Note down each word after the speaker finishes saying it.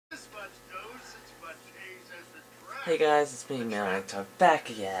Hey guys, it's me, Emaninator, back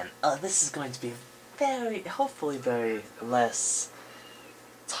again. This is going to be a hopefully very less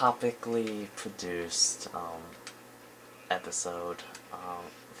topically produced, episode.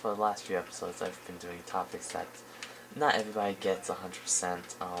 For the last few episodes I've been doing topics that not everybody gets 100%,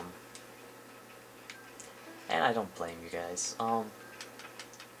 and I don't blame you guys.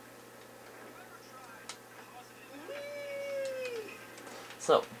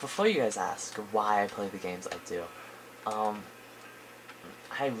 So, before you guys ask why I play the games I do,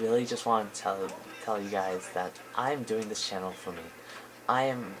 I really just want to tell you guys that I'm doing this channel for me.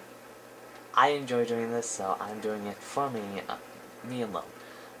 I enjoy doing this, so I'm doing it for me, me alone.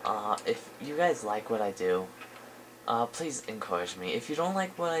 If you guys like what I do, please encourage me. If you don't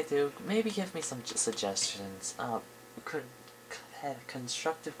like what I do, maybe give me some suggestions.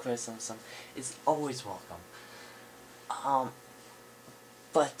 Constructive criticism is always welcome.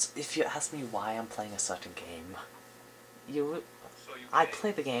 But if you ask me why I'm playing a certain game, I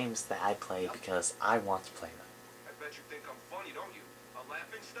play the games that I play because I want to play them. I bet you think I'm funny, don't you? A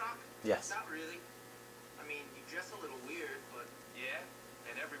laughing stock? Yes. Not really. I mean, you dress a little weird, but... Yeah?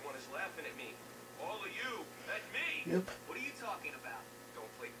 And everyone is laughing at me. All of you! At me! Yep. What are you talking about?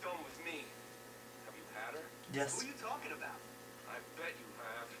 Don't play dumb with me. Have you had her? Yes. Who are you talking about? I bet you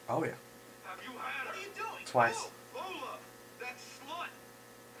have. Oh yeah. Have you had her? What are you doing? Twice. Oh, Lola! That slut!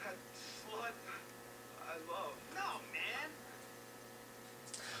 That slut I love. No, man!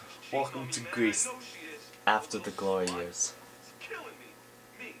 Welcome to Greece after the glory years. It's killing me.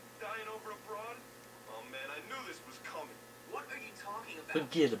 Me, dying over a broad? Oh man, I knew this was coming. What are you talking about?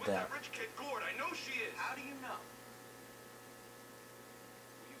 Forget With about that rich kid Gord, I know she is. How do you know?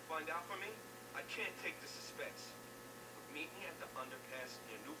 Will you find out for me? I can't take the suspense. Meet me at the underpass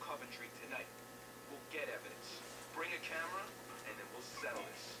near New Coventry tonight. We'll get evidence. Bring a camera, and then we'll settle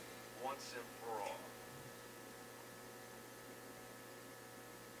this. Once and for all.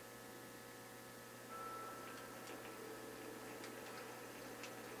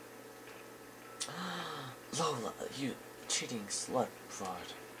 Lola, you cheating slut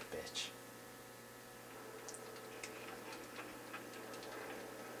fraud, bitch.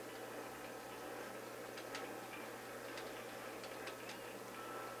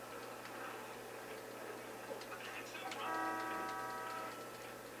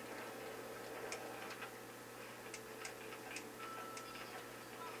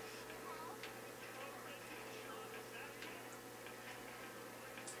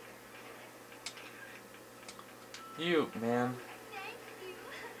 You, man. Thank you.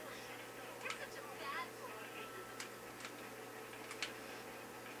 You're such a bad boy.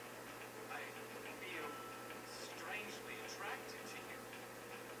 I feel strangely attracted to you.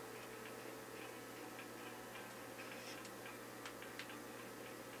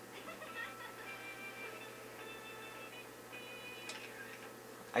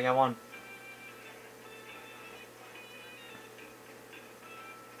 I got one.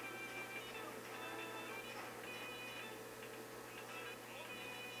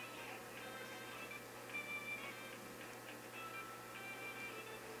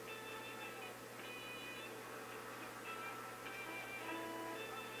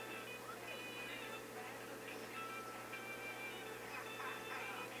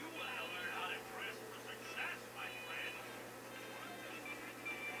 You want to learn how to dress for success, my friend.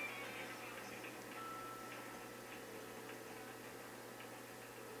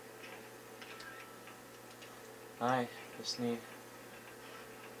 Hi, just need.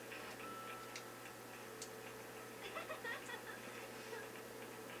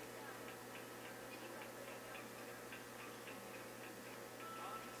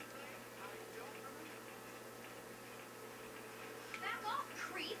 Back off,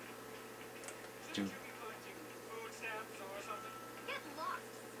 creep. Do. Food stamps or something? Get lost,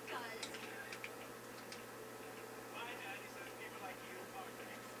 scuzz. My daddy says people like you are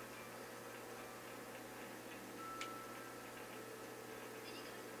creeps. Then you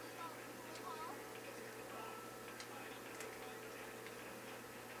gonna lose all the cool hall?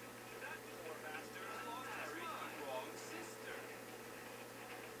 That poor bastard married the wrong sister.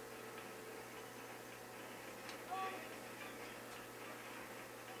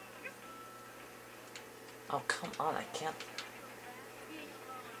 Oh, come on, I can't.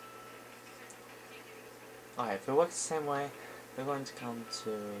 Alright, if it works the same way, we're going to come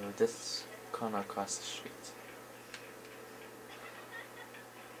to this corner across the street.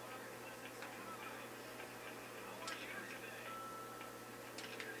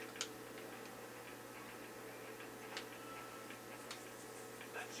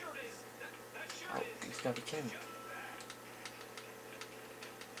 Oh, he's gotta be kidding me.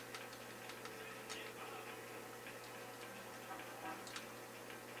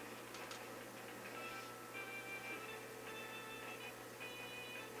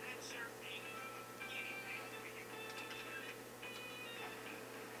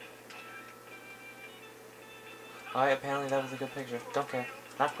 Alright, apparently that was a good picture. Don't care.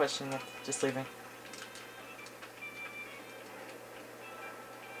 Not questioning it. Just leaving.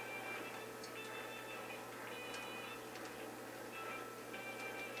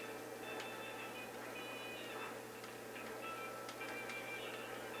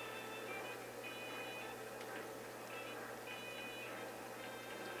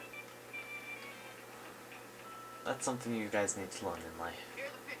 That's something you guys need to learn in life.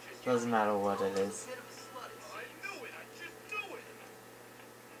 Doesn't matter what it is. I knew it! I just knew it!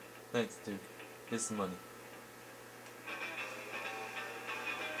 Thanks, dude. Here's some money.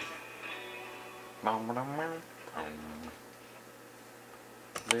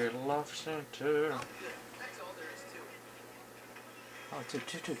 Little love center. That's all there is to it.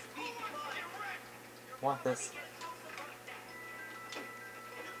 Oh, dude. Want this?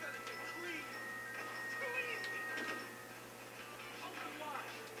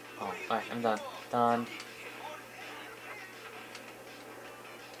 Oh, alright, I'm done. Done.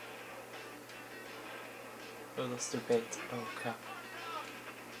 Oh, those stupid. Oh, crap.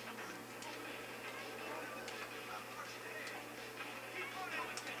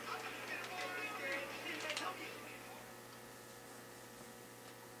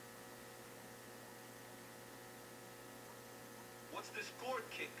 What's this gourd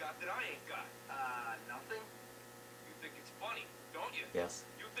kid got that I ain't got? Nothing. You think it's funny, don't you? Yes,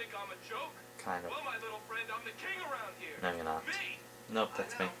 You think I'm a joke? kind of. Well, my little friend, I'm the king around here. No, you're not. Me! Nope,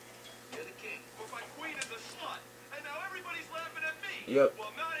 that's me. You're the king. But my queen is a slut, and now everybody's laughing at me. Yep.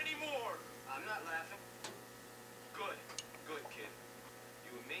 Well, not anymore. I'm not laughing. Good. Good, kid.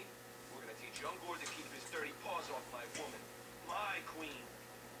 You and me, we're gonna teach young Gord to keep his dirty paws off my woman. My queen.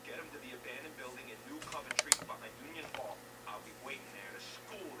 Get him to the abandoned building in New Coventry behind Union Hall. I'll be waiting there to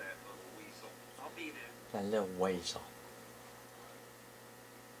school that little weasel. I'll be there. That little weasel.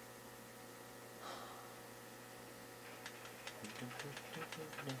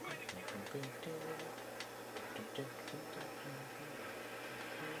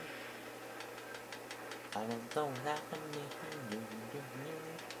 I don't know that one.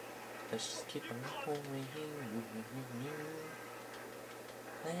 Let's just keep on moving.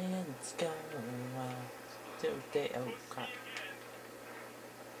 Let's go today. Oh crap.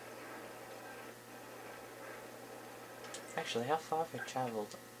 Actually, how far have I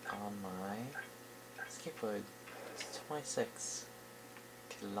traveled on my skateboard? It's 26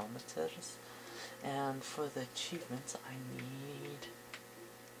 kilometers. And for the achievements, I need...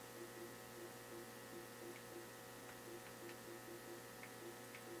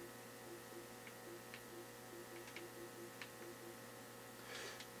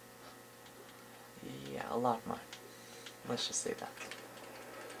 yeah, a lot more. Let's just say that.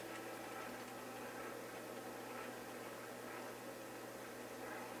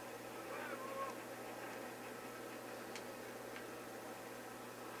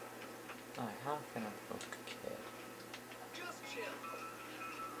 Alright, how can I book a kid? Just chill.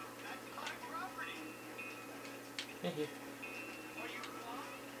 That's my property. Hey, Are you flying?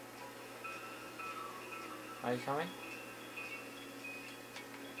 are you coming?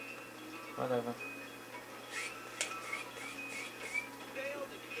 Whatever.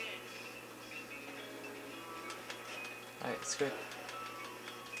 Failed again. Alright, screw it.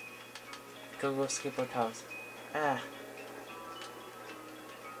 Go skateboard house. Ah.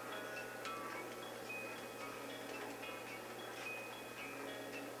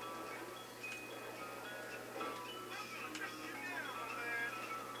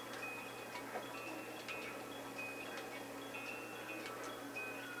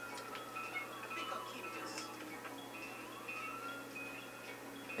 I think I'll keep this.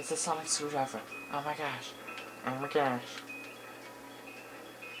 It's a sonic screwdriver. Oh my gosh. Oh my gosh.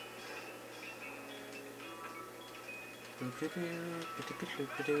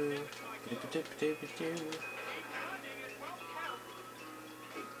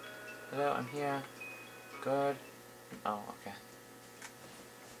 Hello, I'm here. Good. Oh, okay.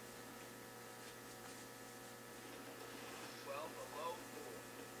 Well, hello, fool.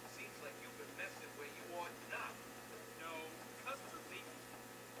 Seems like you've been messing where you ought not. No, customer leaving.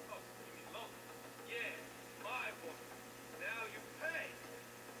 Oh, you mean Lola? Yeah, my woman. Now you pay.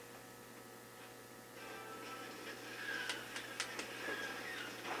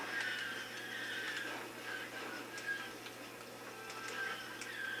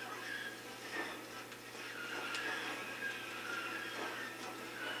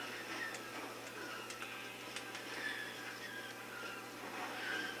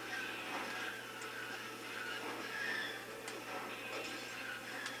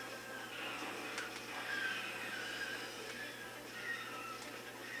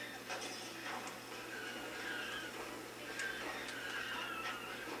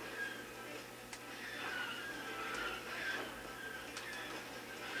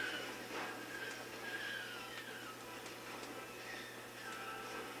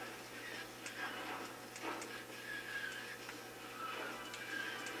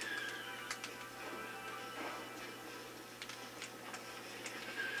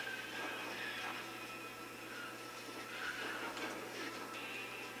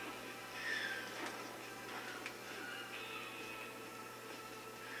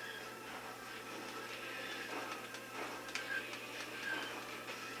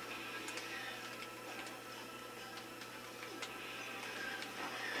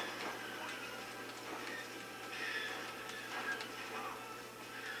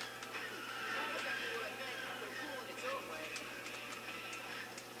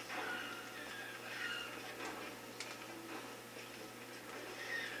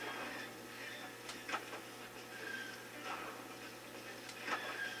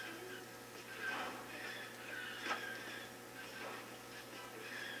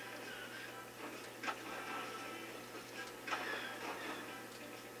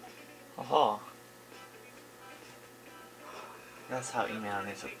 That's how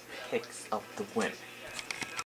Emaninator picks up the win.